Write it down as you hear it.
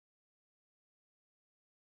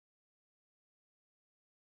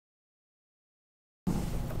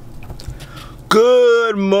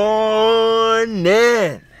Good morning,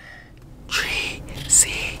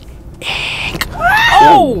 Tracy Inc.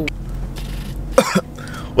 Oh!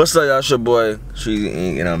 What's up, y'all? It's your boy, Tracy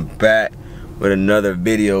Inc. And I'm back with another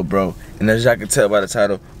video, bro. And as y'all can tell by the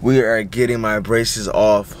title, we are getting my braces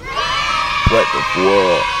off. What the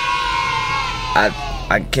world?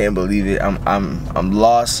 I can't believe it. I'm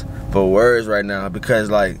lost for words right now because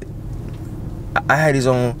like I had these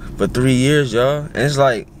on for 3 years, y'all, and it's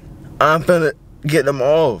like I'm finna get them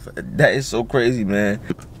off. That is so crazy, man.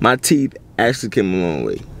 My teeth actually came a long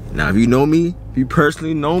way. Now, if you know me, if you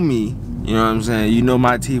personally know me, you know what I'm saying, you know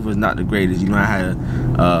my teeth was not the greatest. You know, I had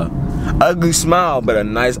a ugly smile, but a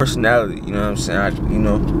nice personality. You know what I'm saying? You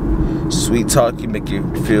know, sweet talk, you make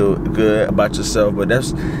you feel good about yourself, but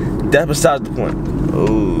that's besides the point.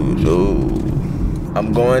 Oh, no.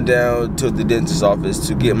 I'm going down to the dentist's office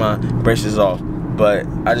to get my braces off. But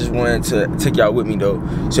I just wanted to take y'all with me though,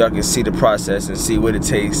 so y'all can see the process and see what it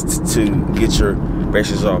takes to get your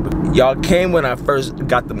braces off. Y'all came when I first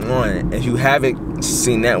got them on, and if you haven't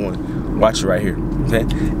seen that one, watch it right here, okay?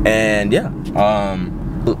 And yeah,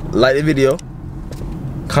 like the video,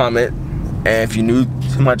 comment, and if you're new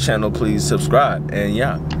to my channel, please subscribe. And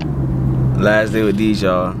yeah, last day with these,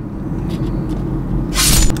 y'all.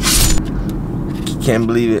 Can't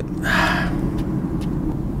believe it.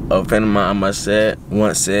 A friend of mine once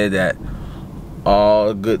said that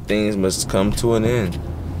all good things must come to an end.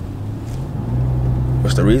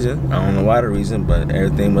 What's the reason? I don't know why the reason, but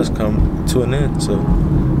everything must come to an end. So,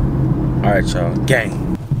 alright, y'all.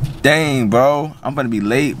 Gang. Dang, bro. I'm gonna be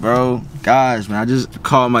late, bro. Gosh, man. I just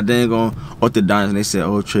called my dang on orthodontist and they said,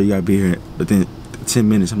 oh, Trey, you gotta be here within 10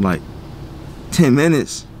 minutes. I'm like, 10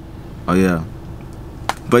 minutes? Oh, yeah.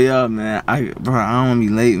 But yeah, man, I don't want to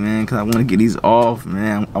be late, man, because I want to get these off,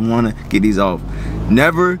 man. I want to get these off.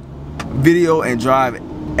 Never video and drive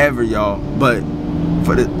ever, y'all. But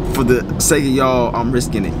for the sake of y'all, I'm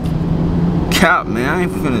risking it. Cap, man, I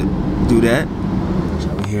ain't finna do that. So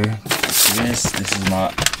we here. This is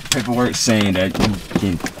my paperwork saying that you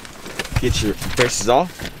can get your braces off.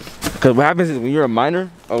 Because what happens is when you're a minor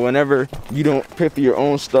or whenever you don't pay for your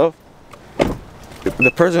own stuff,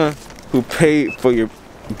 the person who paid for your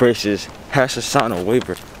braces has to sign a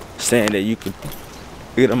waiver saying that you can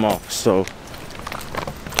get them off. So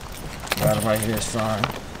got it right here, sign.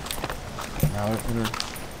 Now we're gonna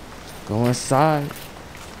go inside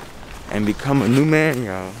and become a new man,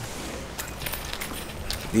 y'all.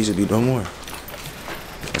 These will be no more.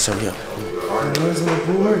 Let's hurry up. My name's on the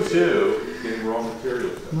board. Getting raw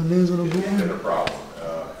materials. My name's on the board.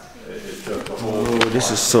 It's a problem. Oh, this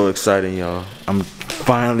is so exciting, y'all. I'm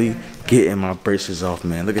finally getting my braces off,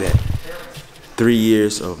 man. Look at that. 3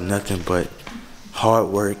 years of nothing but hard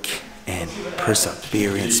work and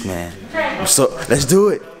perseverance, man. Let's do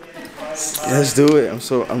it. Let's do it.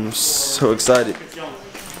 I'm so excited.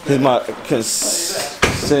 Here's my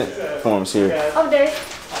consent forms here. Oh, there.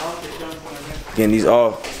 Getting these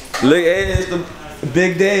off. Look, hey, it's the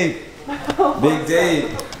Big Dave. Big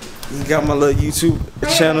Dave. He got my little YouTube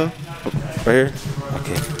channel right here.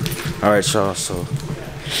 Okay. All right, y'all. So.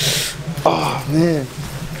 Oh man,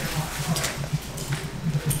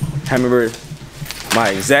 I remember my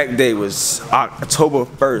exact day was October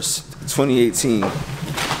 1st, 2018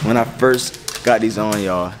 when I first got these on,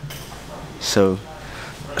 y'all. So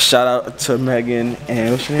shout out to Megan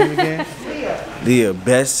and what's your name again? Leah,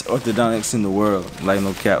 best orthodontics in the world. Like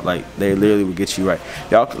no cap, like they literally would get you right.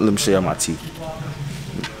 Y'all, let me show y'all my teeth.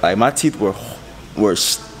 Like my teeth were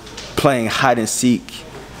playing hide and seek.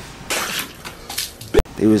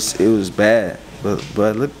 It was bad, but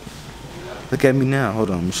look at me now.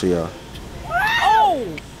 Hold on, let me show y'all.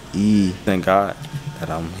 Oh! Thank God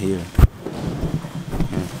that I'm here.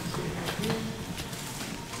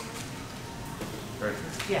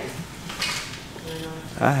 Yeah.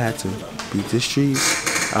 I had to beat the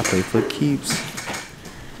streets. I play for keeps.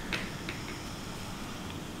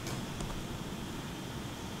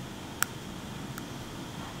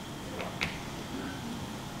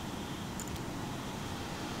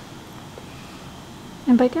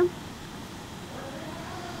 And bite him.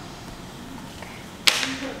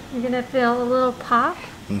 You're gonna feel a little pop.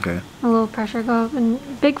 Okay. A little pressure go up and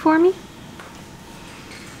big for me.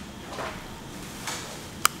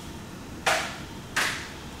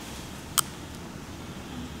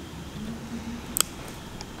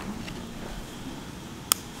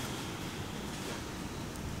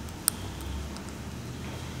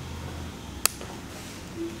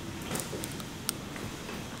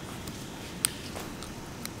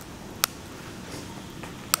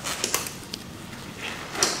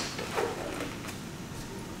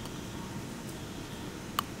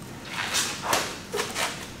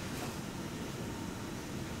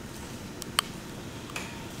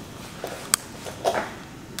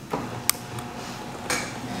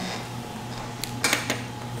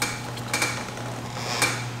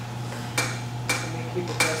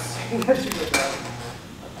 Remember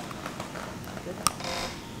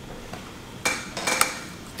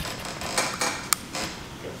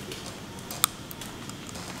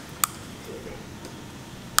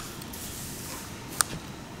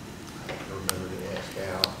to ask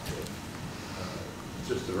Al,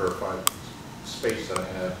 just to verify space that I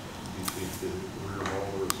have between the rear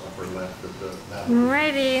rollers, upper left of the. I'm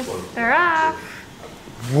ready. They're off.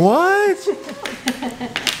 What?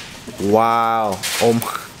 Wow. Oh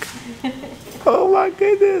my. Oh my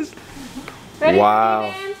goodness. Ready?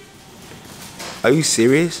 Wow. Steven? Are you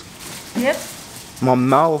serious? Yep. My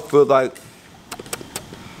mouth feel like.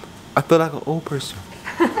 I feel like an old person.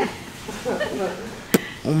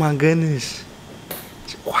 Oh my goodness.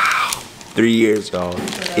 Wow. 3 years, y'all.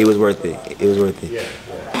 It was worth it. It was worth it. Yeah.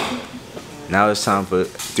 Now it's time for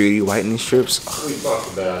 3D whitening strips. We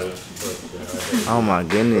talked about it, but I think Oh my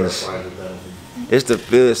goodness. verified it then. It's the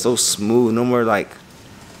feel. It's so smooth. No more like.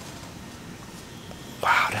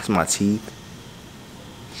 Wow, that's my teeth.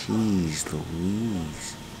 Jeez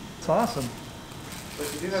Louise. It's awesome.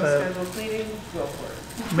 But you do have So- scheduled cleaning, go for it.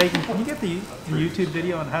 Megan, can you get the YouTube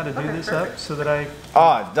video on how to do this up so that I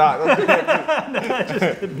Oh, Doc.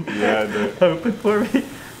 Yeah, open for me?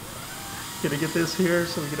 Gonna get this here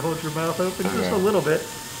so we can hold your mouth open just a little bit.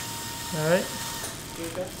 All right.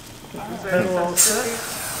 Pedal all set.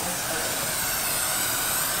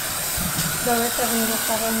 Lower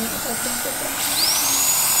 77.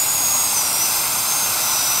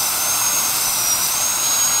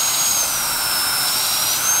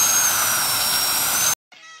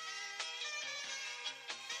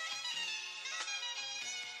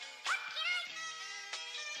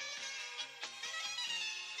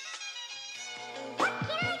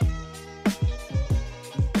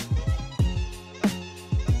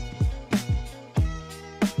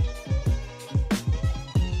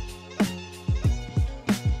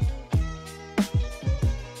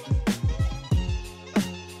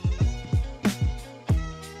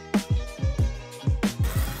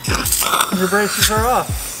 Your braces are off.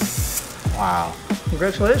 Wow.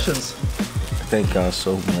 Congratulations. Thank y'all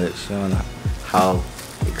so much. You don't know how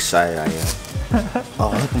excited I am. Oh,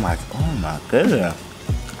 look at my. Oh my goodness.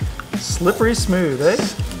 Slippery smooth, eh?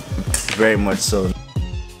 Very much so.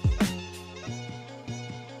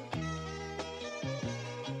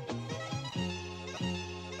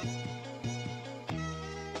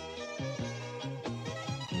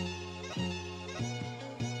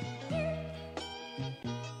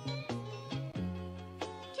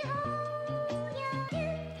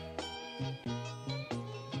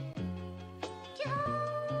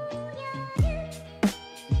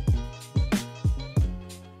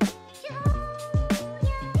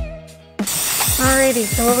 Alrighty,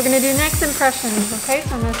 so what we're gonna do next, impressions, okay?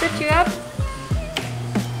 So I'm gonna sit you up.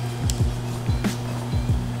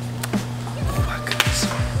 Oh my goodness.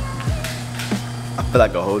 I feel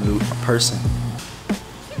like a whole new person.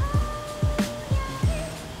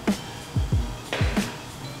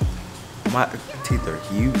 My teeth are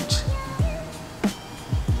huge.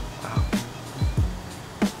 Wow.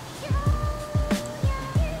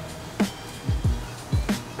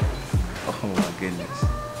 Oh my goodness.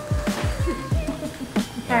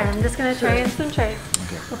 Alright, I'm just gonna try in some trays.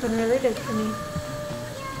 Okay. Open really big for me.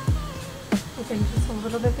 Open just a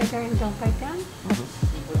little bit bigger and don't bite down. Okay.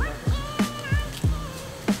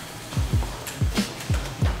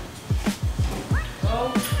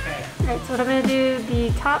 Alright, so what I'm gonna do,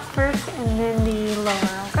 the top first and then the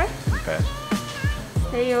lower, okay? Okay.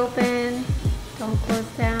 Stay open, don't close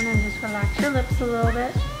down, and just relax your lips a little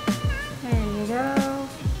bit. There you go.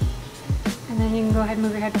 And then you can go ahead and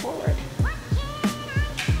move your head forward.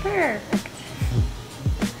 Perfect.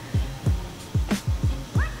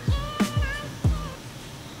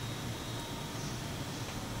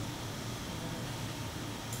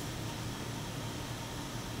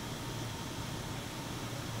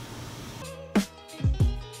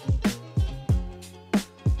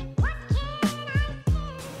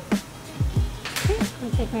 Okay, I'm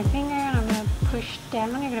gonna take my finger and I'm gonna push down.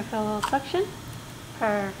 You're gonna feel a little suction.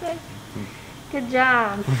 Perfect. Good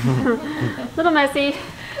job. A little messy.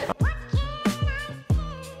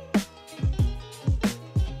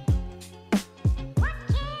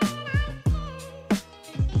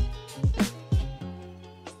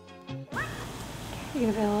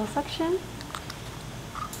 You're gonna feel a little suction.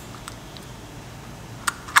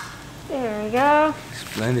 There we go.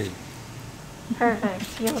 Splendid.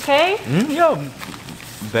 Perfect. You okay? Yo,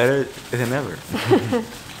 better than ever.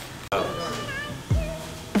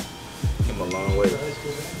 Came a long way.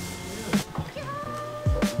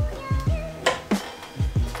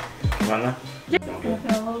 Come on now. It's gonna feel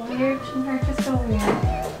a little weird. Shouldn't hurt, just feel weird.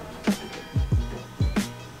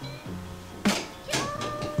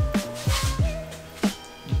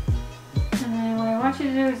 want you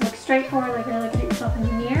to do is look straight forward like you're looking at yourself in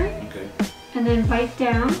the mirror. Okay. And then bite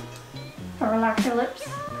down or relax your lips.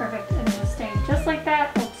 Perfect. And just stay just like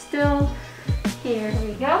that. Hold still. Here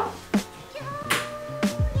we go.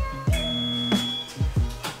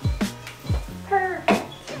 Perfect.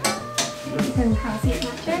 You can have a seat in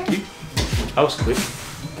that chair. That was quick.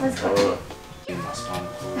 Let's go.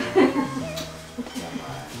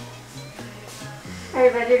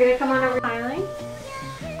 Alright, bud, you're going to come on over smiling.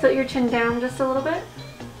 Tilt your chin down just a little bit.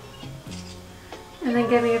 And then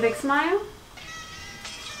give me a big smile.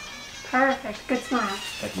 Perfect. Good smile.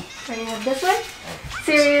 Thank you. Turn your head this way.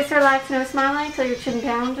 Serious, relax, no smiling. Tilt your chin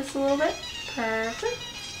down just a little bit. Perfect.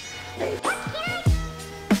 Great.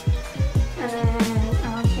 And then I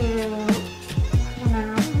want you to come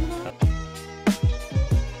around.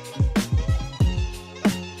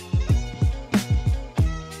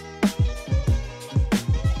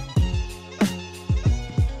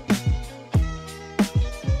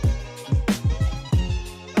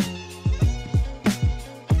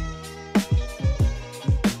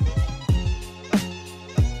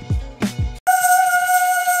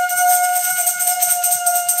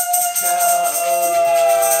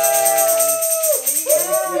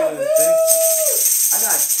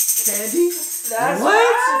 Candy?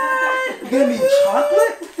 What? You gave me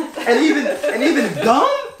chocolate? And even gum?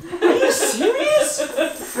 Are you serious?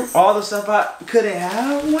 All the stuff I couldn't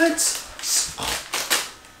have? What?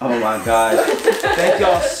 Oh my God. Thank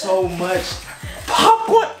y'all so much.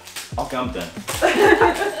 Popcorn! Okay, I'm done.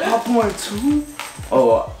 Popcorn too?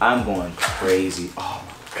 Oh, I'm going crazy. Oh,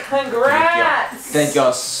 Congrats! thank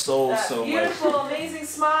y'all so That much. beautiful, amazing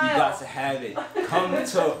smile. You got to have it. Come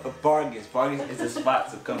to Vargas. Vargas is the spot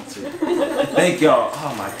to come to. Thank y'all.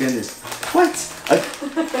 Oh my goodness. What?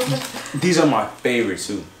 These are my favorites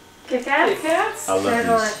too. Kit Kit Kats? Kats? I They're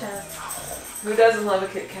love these. delicious. Who doesn't love a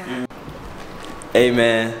Kit Kat? Hey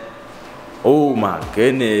man. Oh my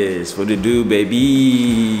goodness. What to do, baby?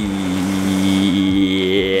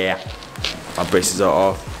 Yeah. My braces are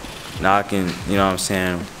off. Now I can, you know what I'm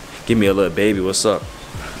saying, give me a little baby. What's up?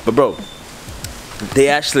 But bro, they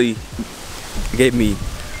actually gave me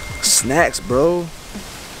snacks, bro.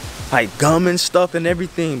 Like gum and stuff and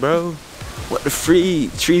everything, bro. What the free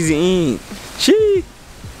Treasy Inc. She.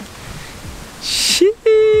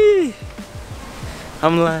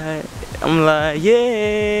 I'm like, yeah.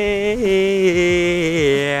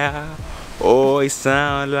 Oh, it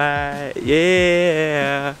sound like,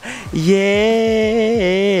 yeah.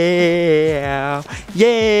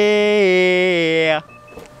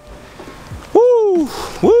 Woo,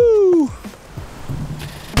 woo.